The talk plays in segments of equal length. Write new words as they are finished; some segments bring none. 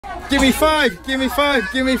Give me five, give me five,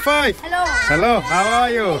 give me five. Hello. Hello, how are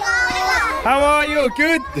you? How are you?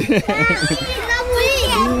 Good?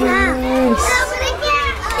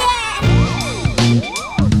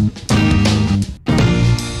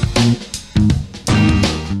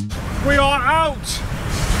 We are out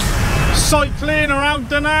cycling around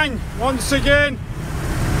Da Nang once again.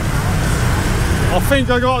 I think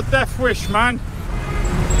I got a death wish, man.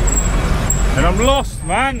 And I'm lost,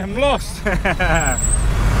 man. I'm lost.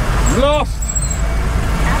 I'm lost.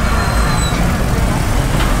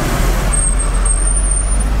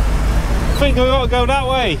 I think I gotta go that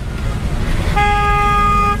way.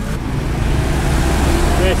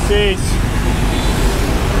 This is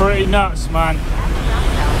pretty nuts, man.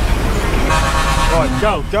 Right,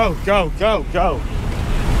 go, go, go, go, go.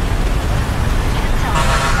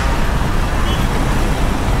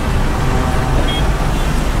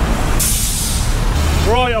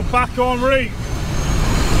 Right, I'm back en route.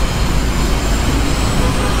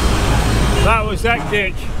 That was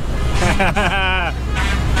hectic.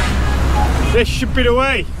 This should be the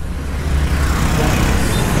way.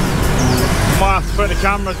 Might have to put the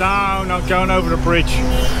camera down, not going over the bridge.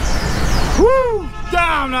 Woo!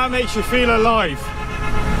 Damn, that makes you feel alive.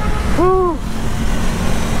 Woo!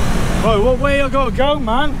 Right, what way I gotta go,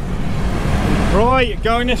 man? Right,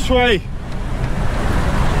 going this way.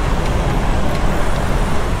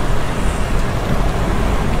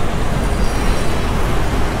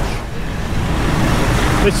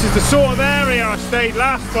 This is the sort of area I stayed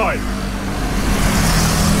last time.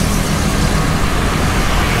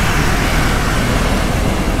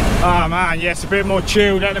 Ah man, yeah, it's a bit more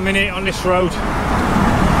chilled at the minute on this road.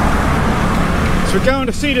 So we're going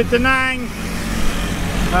to see the Da Nang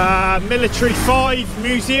Military 5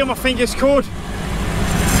 Museum, I think it's called.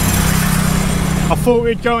 I thought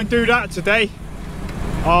we'd go and do that today.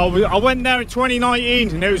 I went there in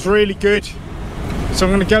 2019 and it was really good. So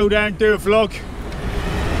I'm going to go there and do a vlog.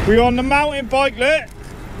 We're on the mountain bike, look,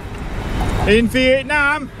 in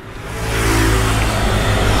Vietnam.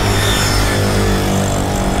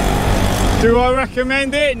 Do I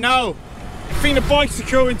recommend it? No. I think the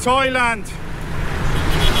bicycle in Thailand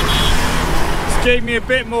just gave me a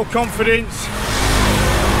bit more confidence,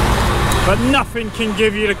 but nothing can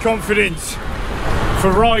give you the confidence for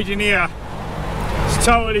riding here. It's a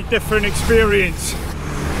totally different experience.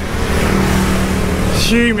 It's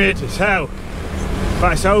humid as hell,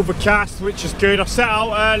 but it's overcast, which is good. I set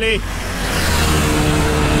out early.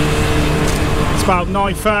 It's about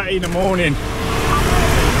 9:30 in the morning.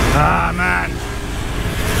 Ah man.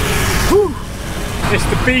 Whew. It's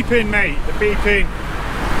the beeping, mate, the beeping.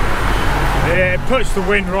 Yeah, it puts the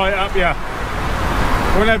wind right up you.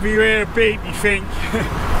 Whenever you hear a beep, you think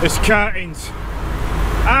there's curtains.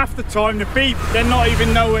 Half the time the beep, they're not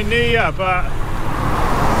even nowhere near you, but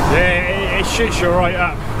yeah, it shits you right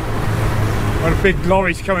up. When a big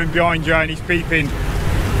lorry's coming behind you and he's beeping.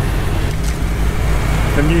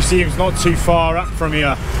 The museum's not too far up from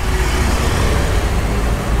here.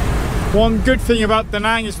 One good thing about Da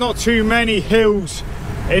Nang, it's not too many hills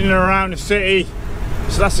in and around the city,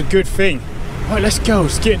 so that's a good thing. Right, let's go,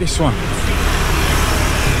 let's get this one.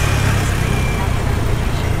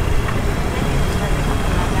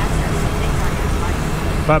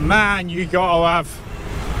 But man, you gotta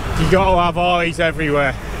have eyes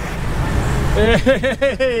everywhere.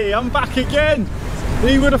 Hey, I'm back again.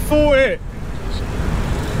 Who would have thought it?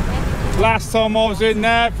 Last time I was in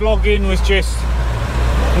there, vlogging was just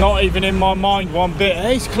not even in my mind one bit.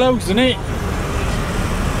 Hey, it's closed, isn't it? No.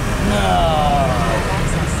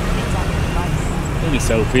 I think it's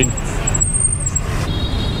open.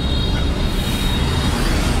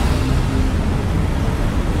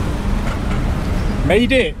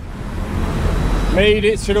 Made it. Made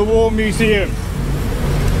it to the War Museum.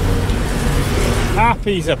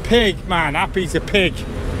 Happy's a pig, man. Happy's a pig.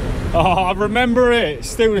 Oh, I remember it. It's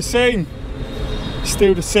still the same.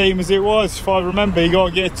 Still the same as it was. If I remember, you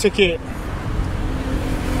gotta get a ticket.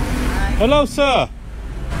 Hello, sir.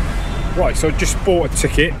 Right, so I just bought a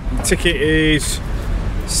ticket. The ticket is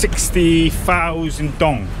 60,000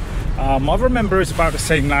 dong. I remember it's about the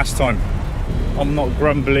same last time. I'm not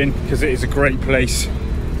grumbling because it is a great place,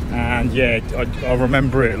 and yeah, I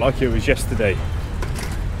remember it like it was yesterday.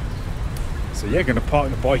 So yeah, gonna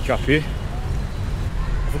park the bike up here.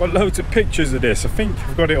 I've got loads of pictures of this. I think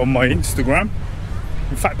I've got it on my Instagram.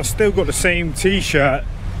 In fact, I still got the same t-shirt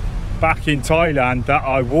back in Thailand that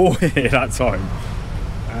I wore here that time.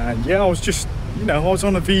 And yeah, I was just, you know, I was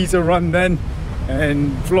on a visa run then,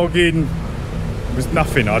 and vlogging was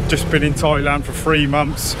nothing. I'd just been in Thailand for 3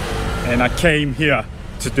 months and I came here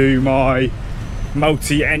to do my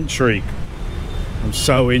multi-entry. I'm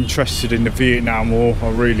so interested in the Vietnam War, I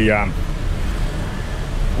really am.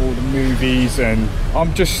 All the movies, and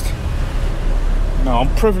I'm just,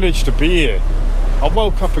 I'm privileged to be here. I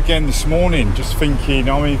woke up again this morning just thinking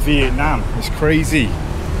I'm in Vietnam. It's crazy.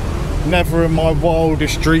 Never in my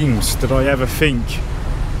wildest dreams did I ever think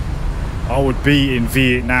I would be in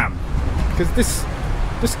Vietnam, because this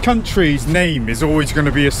country's name is always going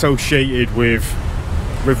to be associated with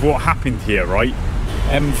what happened here, right?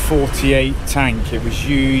 M48 tank. It was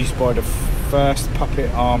used by the 1st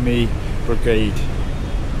Puppet Army Brigade.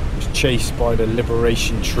 It was chased by the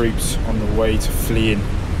liberation troops on the way to fleeing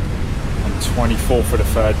on 24th of the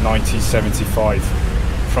 3rd, 1975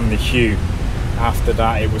 from the Hue. After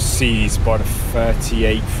that, it was seized by the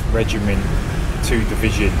 38th Regiment 2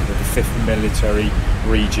 Division of the 5th Military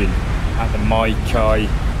Region at the Mai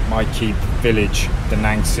Kip village, Da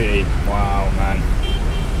Nang City. Wow, man.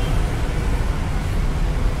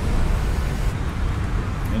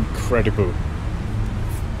 Incredible.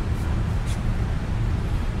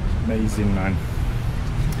 Amazing, man.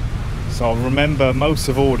 So I remember most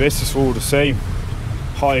of all this is all the same.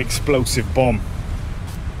 High explosive bomb.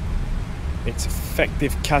 Its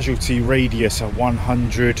effective casualty radius at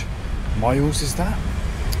 100 miles, is that?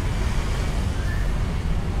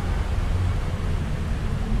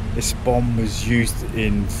 This bomb was used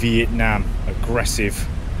in Vietnam. Aggressive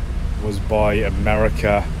was by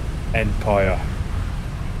America Empire.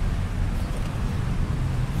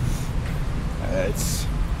 It's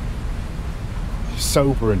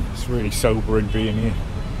sobering. It's really sobering being here.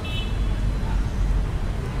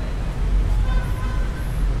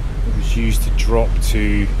 It was used to drop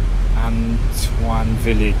to Antoine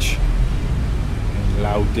village in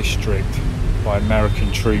Lao district by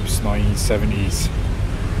American troops, 1970s.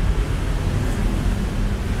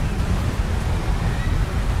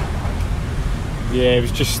 Yeah, it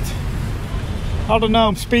was just, I don't know,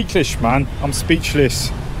 I'm speechless, man. I'm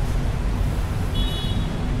speechless.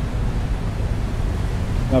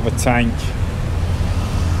 Another tank.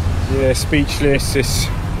 Yeah, speechless. It's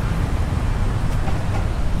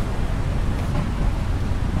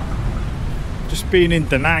just being in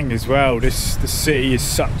Da Nang as well. This city is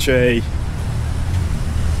such a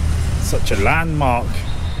landmark.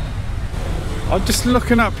 I'm just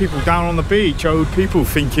looking at people down on the beach, old people,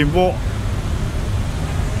 thinking, what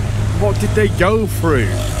did they go through?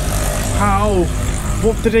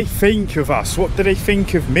 What do they think of us? What do they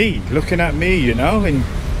think of me? Looking at me, you know, and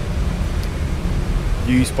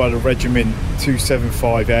used by the Regiment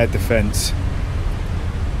 275 Air Defence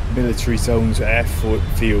Military Zones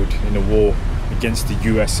Airfield in the war against the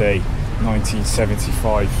USA,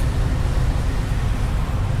 1975.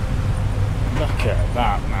 Look at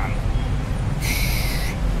that, man.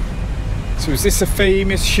 So is this a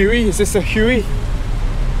famous Huey? Is this a Huey?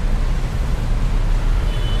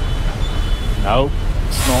 No,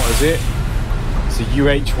 it's not, is it? It's a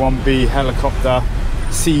UH-1B helicopter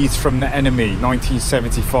seized from the enemy,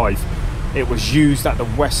 1975. It was used at the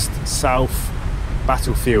West-South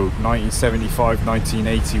battlefield,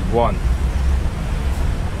 1975-1981.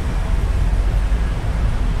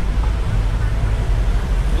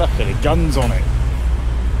 Look at the guns on it.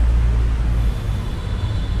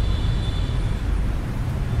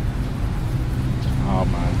 Oh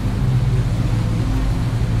man.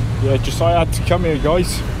 Yeah, just I had to come here,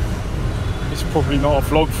 guys. It's probably not a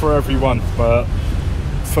vlog for everyone, but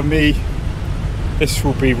for me, this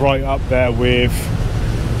will be right up there with,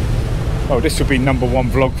 oh, this will be #1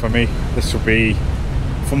 vlog for me. This will be,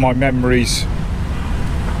 for my memories,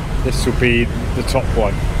 this will be the top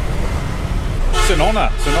one. It's an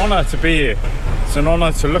honour to be here. It's an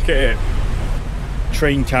honour to look at it.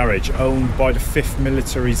 Train carriage owned by the 5th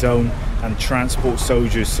Military Zone and Transport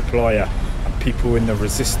Soldiers Supplier and people in the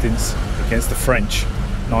resistance against the French,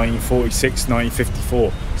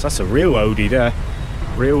 1946-1954. So that's a real oldie there.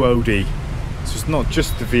 Real oldie. So it's not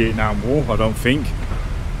just the Vietnam War, I don't think.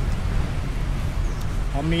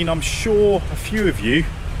 I mean, I'm sure a few of you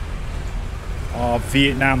are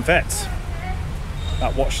Vietnam vets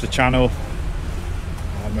that watch the channel.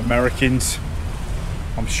 Americans.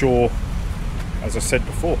 I'm sure, as I said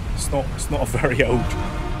before, it's not a very old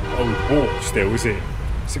war still, is it?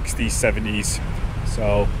 60s, 70s.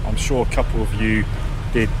 So I'm sure a couple of you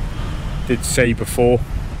did say before.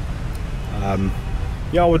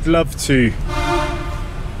 Yeah, I would love to.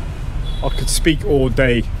 I could speak all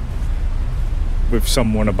day with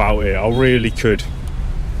someone about it. I really could.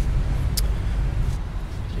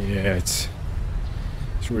 Yeah, it's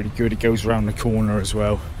really good. It goes around the corner as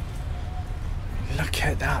well. Look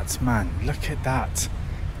at that, man. Look at that.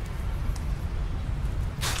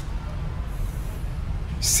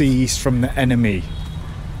 seized from the enemy,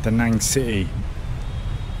 Da Nang city.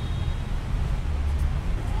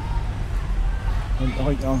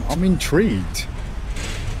 I'm intrigued.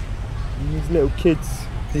 And these little kids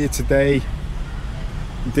here today,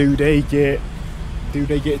 do they get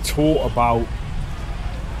taught about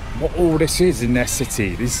what all this is in their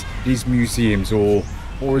city, these museums, or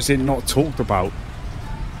is it not talked about?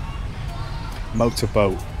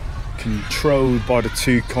 Motorboat controlled by the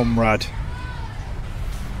two comrade.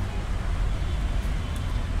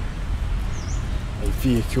 A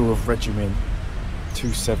vehicle of Regiment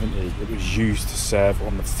 270. It was used to serve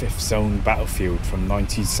on the 5th Zone battlefield from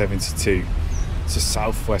 1972 to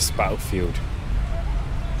Southwest Battlefield.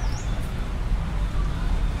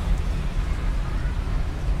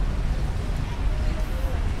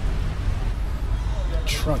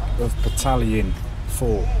 Truck of Battalion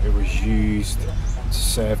 4. It was used to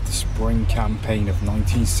serve the spring campaign of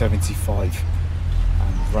 1975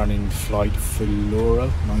 and running flight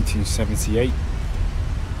Flora 1978.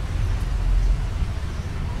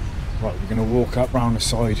 Right, we're going to walk up round the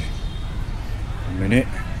side a minute.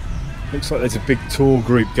 Looks like there's a big tour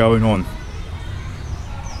group going on.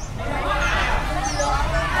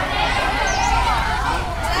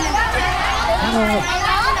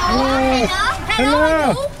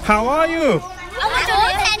 Hello. How are you? I'm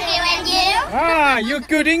good, thank you, and you? Ah, you're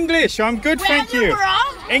good English. I'm good, thank you.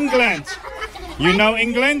 England. You know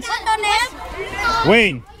England? What's your name?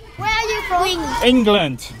 Wayne. Where are you from?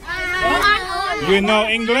 England. You know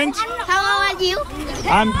England? How are you?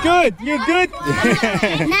 I'm good. You're good. What's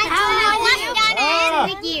your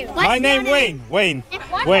name? My name Wayne. Wayne.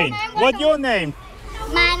 What's your name?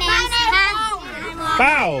 My name is Han.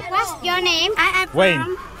 Bao. What's your name? I am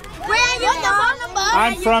Wayne. Where are you? Your phone number?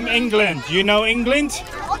 I'm from England. You know England?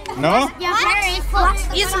 No? Your parents.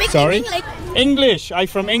 You speak Sorry? English? English. I'm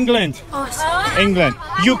from England. Oh, sorry. England.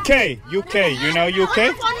 UK. You know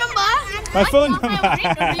UK? Phone number? My phone number.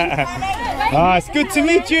 Ah, it's good to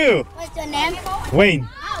meet you. What's your name? Wayne.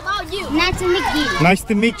 How about you? Nice to meet you. Nice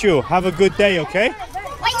to meet you. Have a good day, okay?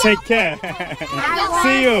 Take care.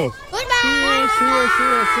 See you. Goodbye.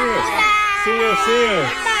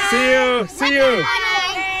 See you.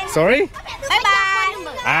 Sorry?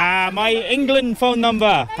 Bye-bye. Ah, my England phone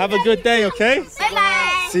number. Have a good day, okay?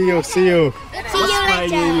 Bye-bye. See you. See you My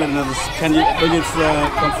later. England, can you, where did it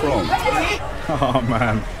come from? Oh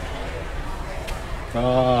man.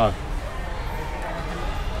 Ah.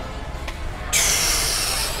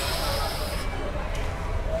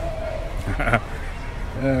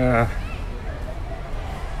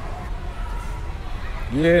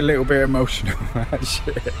 Yeah, a little bit emotional.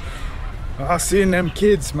 Shit. Seeing them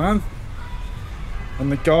kids, man.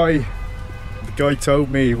 And the guy told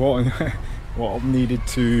me what I needed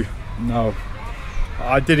to know.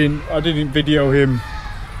 I didn't video him.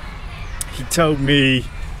 He told me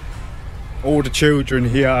all the children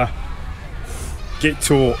here get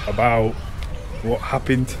taught about what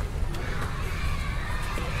happened.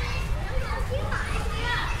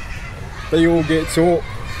 They all get taught,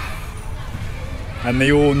 and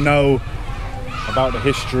they all know about the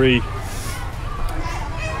history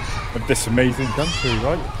of this amazing country,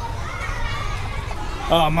 right?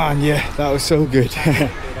 Oh man, yeah, that was so good.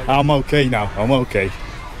 I'm okay now, I'm okay.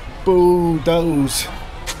 Bulldoze.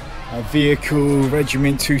 A vehicle,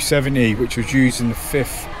 Regiment 270, which was used in the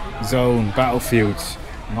 5th Zone battlefields,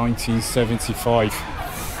 1975.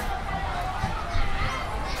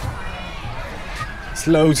 There's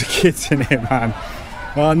loads of kids in here, man.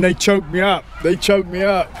 Oh, and they choked me up.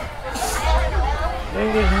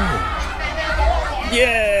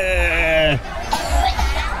 Yeah!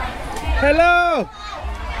 Hello!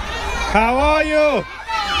 How are you?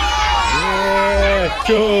 Yeah,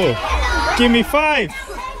 cool. Give me 5.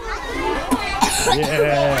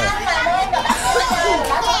 Yeah,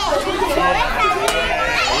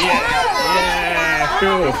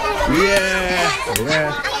 cool. Yeah.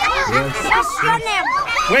 What's your name?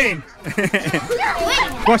 Wayne.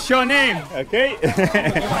 What's your name? Okay.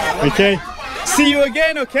 Okay. See you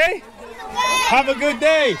again, okay? Have a good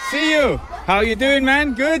day. See you. How you doing,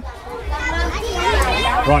 man? Good?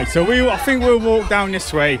 Right, so I think we'll walk down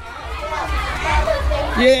this way.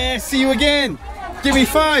 Yeah, see you again. Give me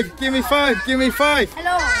 5.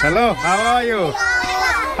 Hello, how are you?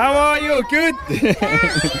 How are you? Good?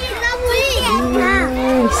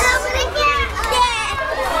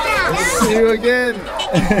 See you again.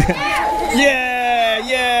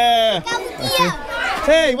 Yeah. Okay.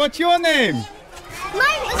 Hey, what's your name?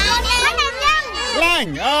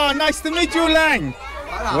 Lang. Oh, nice to meet you, Lang.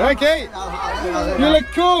 Okay. You look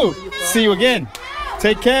cool. See you again.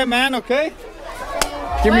 Take care, man, okay?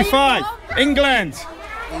 Give me 5. England.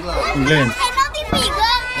 England.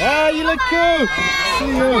 Yeah, you look cool.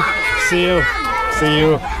 See you. See you. See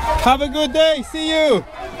you. Have a good day. See you.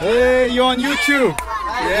 Hey, you on YouTube?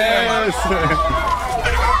 Yes.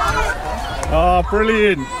 Oh,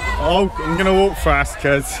 brilliant. Oh, I'm gonna walk fast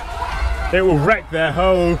because it will wreck their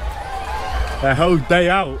whole day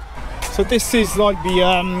out. So this is like the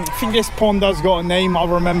I think this pond has got a name. I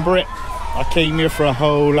remember it. I came here for a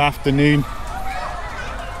whole afternoon.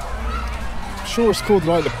 I'm sure it's called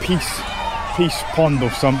like the Peace Pond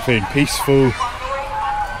or something. Peaceful.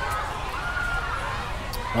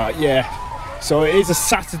 Yeah. So it is a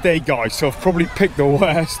Saturday, guys. So I've probably picked the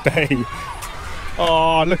worst day.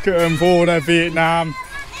 Oh, look at them, border Vietnam.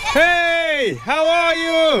 Hey, how are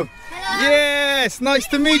you? Hello. Yes, nice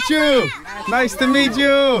to meet you. Nice to meet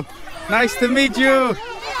you. Nice to meet you.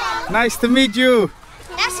 Nice to meet you.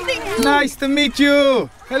 Nice to meet you.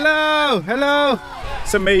 Hello, hello.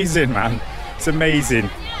 It's amazing, man. It's amazing.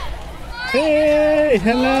 Hey,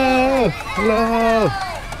 hello, hello.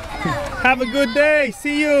 Have a good day.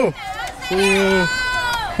 See you. See you.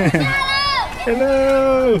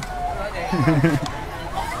 Hello.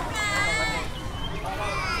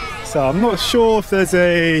 So I'm not sure if there's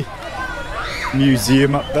a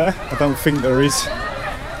museum up there. I don't think there is.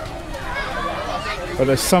 But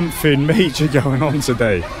there's something major going on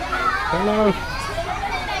today. Hello.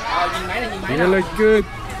 You look good.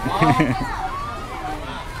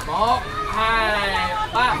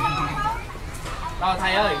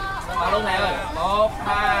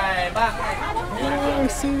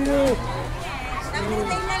 See you.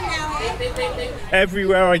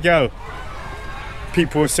 Everywhere I go,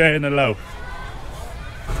 people are saying hello.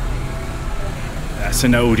 That's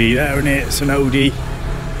an oldie there, isn't it? It's an oldie.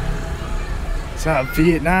 Is that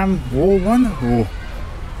Vietnam War one or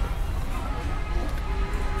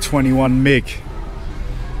 21 MiG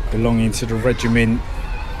belonging to the Regiment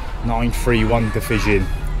 931 Division,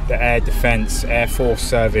 the Air Defence Air Force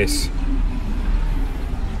Service.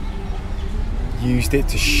 Used it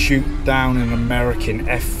to shoot down an American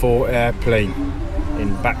F-4 airplane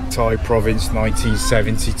in Bac Thai Province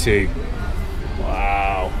 1972.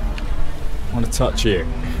 Wow. I want to touch it.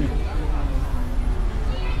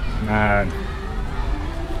 Man.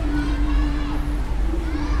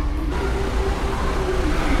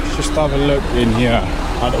 Let's just have a look in here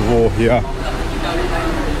at the war here.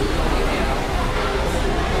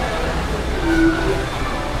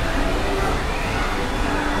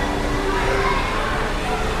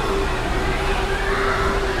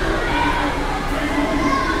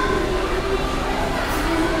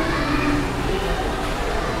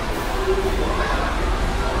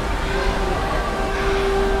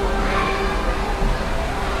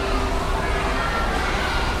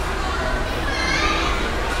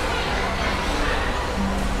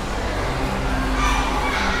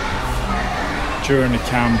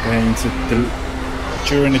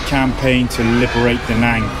 During the campaign to liberate Da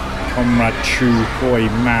Nang, Comrade Chu Hoi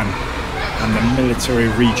Man and the military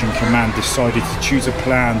region command decided to choose a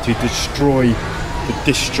plan to destroy the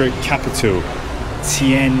district capital,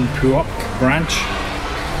 Tien Phuoc branch,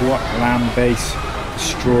 Phuoc land base,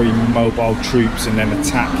 destroy mobile troops and then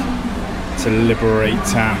attack to liberate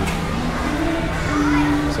Tam.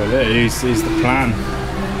 So there is the plan.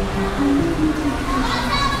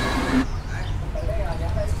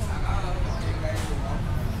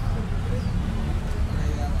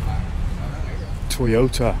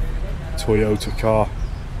 Toyota car.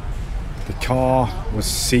 The car was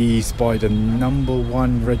seized by the number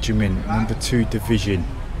 1 regiment, number 2 division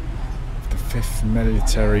of the 5th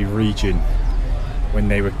military region when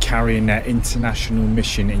they were carrying their international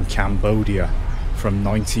mission in Cambodia from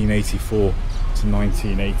 1984 to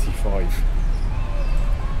 1985.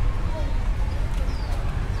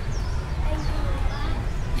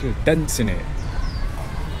 There's dents in it.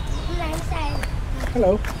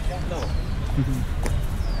 Hello.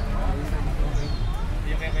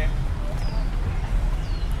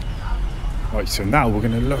 Right, so now we're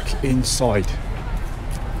going to look inside.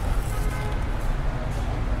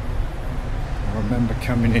 I remember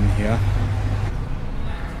coming in here.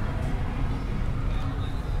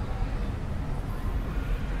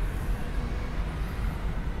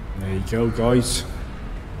 There you go, guys.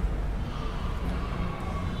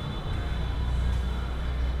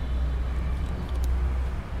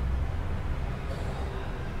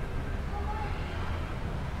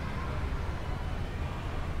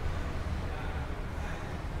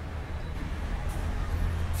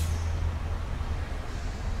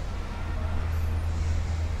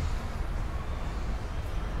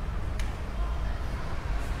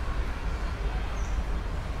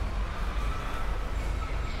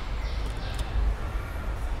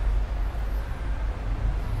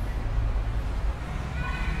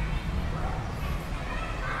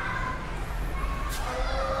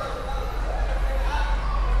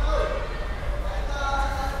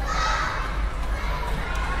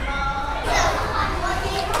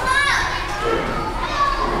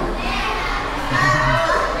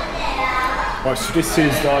 Right, so this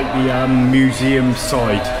is like the museum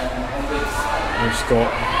side. It's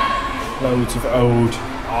got loads of old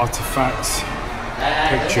artifacts,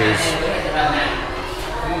 pictures.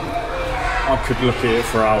 I could look at it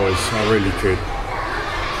for hours, I really could.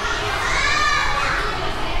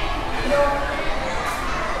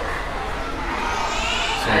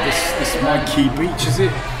 So this is my key beach, is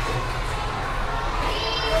it?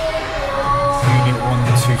 Unit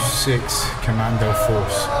 126 Commando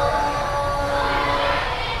Force.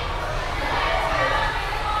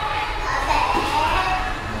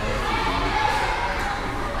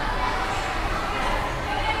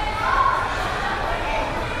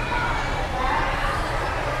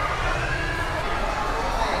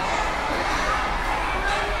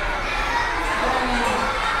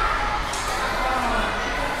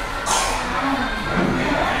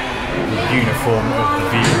 Uniform of the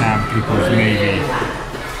Vietnam People's Navy.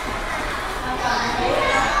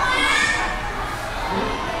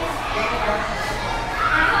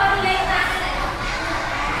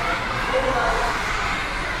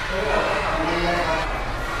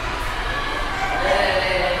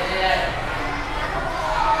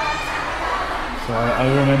 So I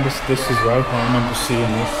remember this as well. I remember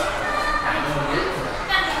seeing this.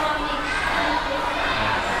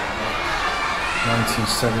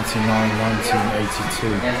 (1979, 1982).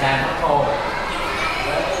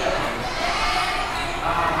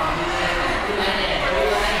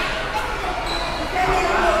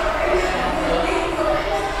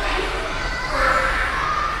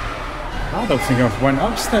 I don't think I went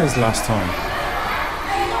upstairs last time.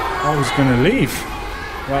 I was going to leave.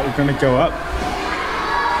 Right, we're going to go up.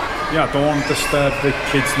 Yeah, I don't want to disturb the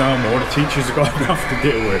kids no more. The teachers have got enough to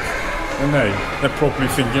deal with. And they're probably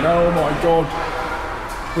thinking, oh my God,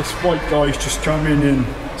 this white guy's just come in and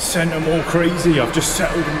sent them all crazy. I've just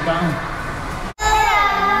settled them down.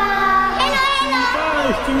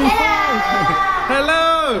 Hello.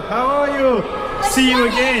 Hello, how are you? See you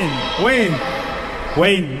again. Wayne.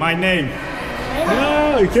 Wayne, my name.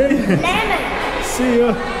 Hello, okay. See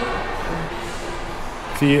ya.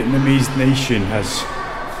 Vietnamese nation has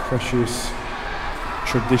precious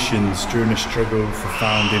traditions during the struggle for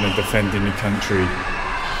founding and defending the country.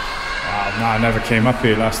 No, I never came up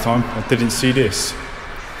here last time. I didn't see this.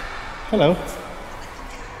 Hello.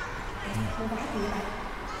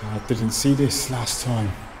 I didn't see this last time.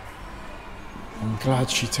 I'm glad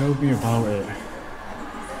she told me about it.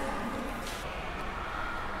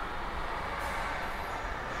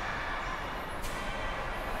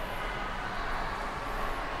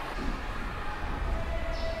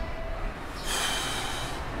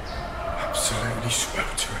 Absolutely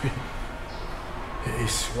sweltering. It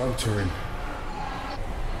is sweltering.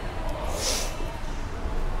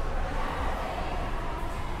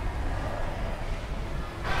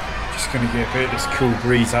 Just gonna get a bit of this cool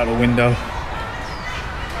breeze out the window.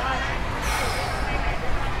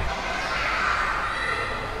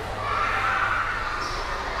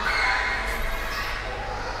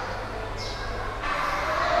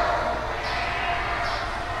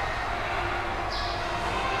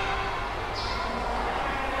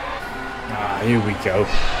 Here we go.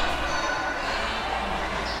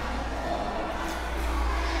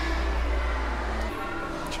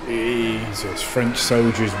 Jesus, French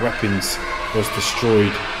soldiers' weapons was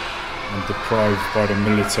destroyed and deprived by the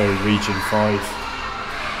military Region 5.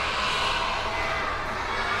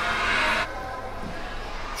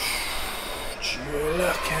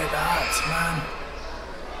 Look at that, man.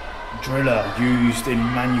 Driller used in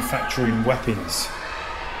manufacturing weapons.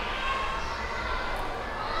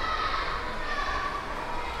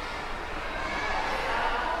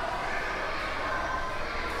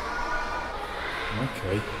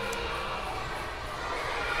 Okay.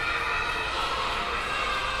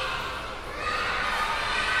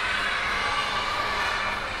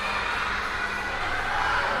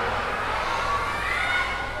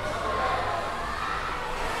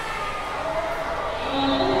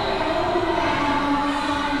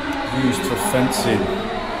 Used for fencing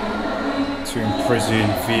to imprison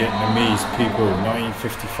Vietnamese people,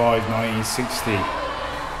 1955, 1960.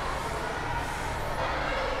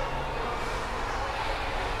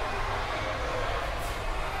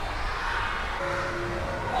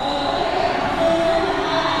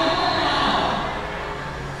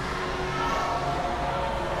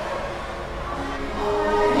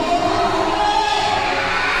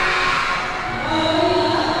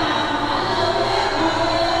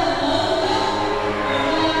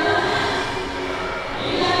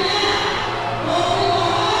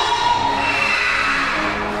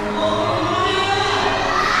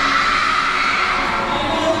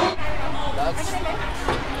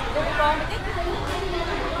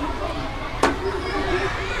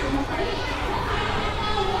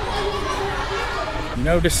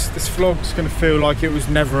 know, this vlog's gonna feel like it was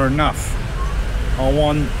never enough. I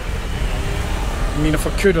mean, if I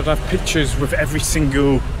could, I'd have pictures with every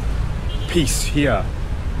single piece here.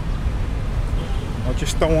 I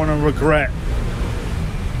just don't want to regret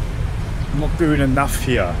not doing enough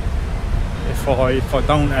here. If I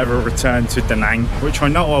don't ever return to Da Nang, which I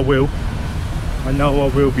know I will. I know I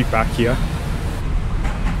will be back here.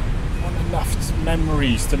 I want enough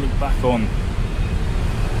memories to look back on.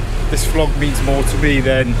 This vlog means more to me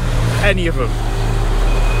than any of them.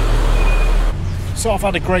 So I've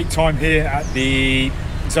had a great time here at the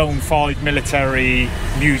Zone 5 Military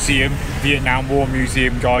Museum, Vietnam War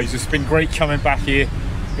Museum, guys. It's been great coming back here.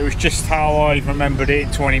 It was just how I remembered it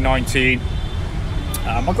in 2019.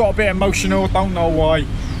 I got a bit emotional, don't know why.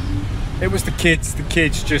 It was the kids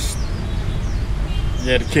just...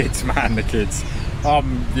 Yeah, the kids, man, the kids.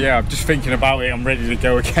 Yeah, I'm just thinking about it, I'm ready to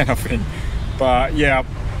go again, I think. But yeah,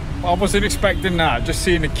 I wasn't expecting that. Just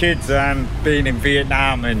seeing the kids and being in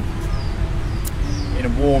Vietnam and in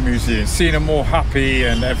a war museum, seeing them all happy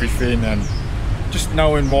and everything, and just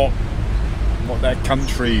knowing what their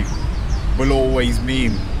country will always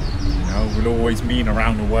mean, you know, will always mean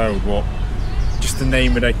around the world, what just the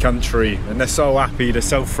name of their country, and they're so happy, they're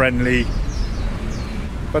so friendly.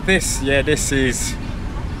 But this, yeah, this is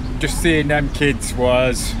just seeing them kids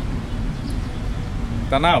was,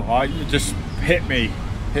 don't know, it just hit me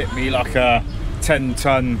like a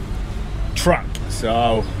 10-ton truck.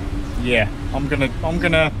 So yeah, I'm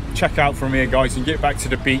gonna check out from here, guys, and get back to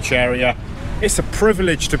the beach area. It's a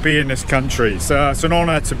privilege to be in this country. It's an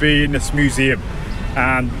honor to be in this museum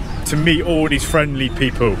and to meet all these friendly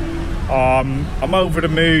people. I'm over the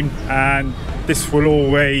moon, and this will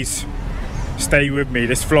always stay with me.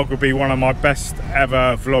 This vlog will be one of my best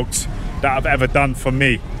ever vlogs that I've ever done for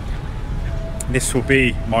me. This will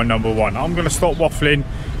be my #1. I'm gonna stop waffling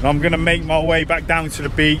and I'm gonna make my way back down to the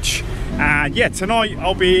beach. And yeah, tonight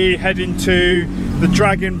I'll be heading to the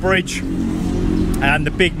Dragon Bridge and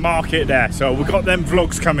the big market there. So we've got them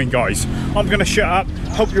vlogs coming, guys. I'm gonna shut up.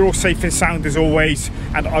 Hope you're all safe and sound as always,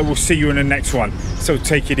 and I will see you in the next one. So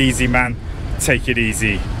take it easy, man. Take it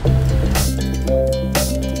easy.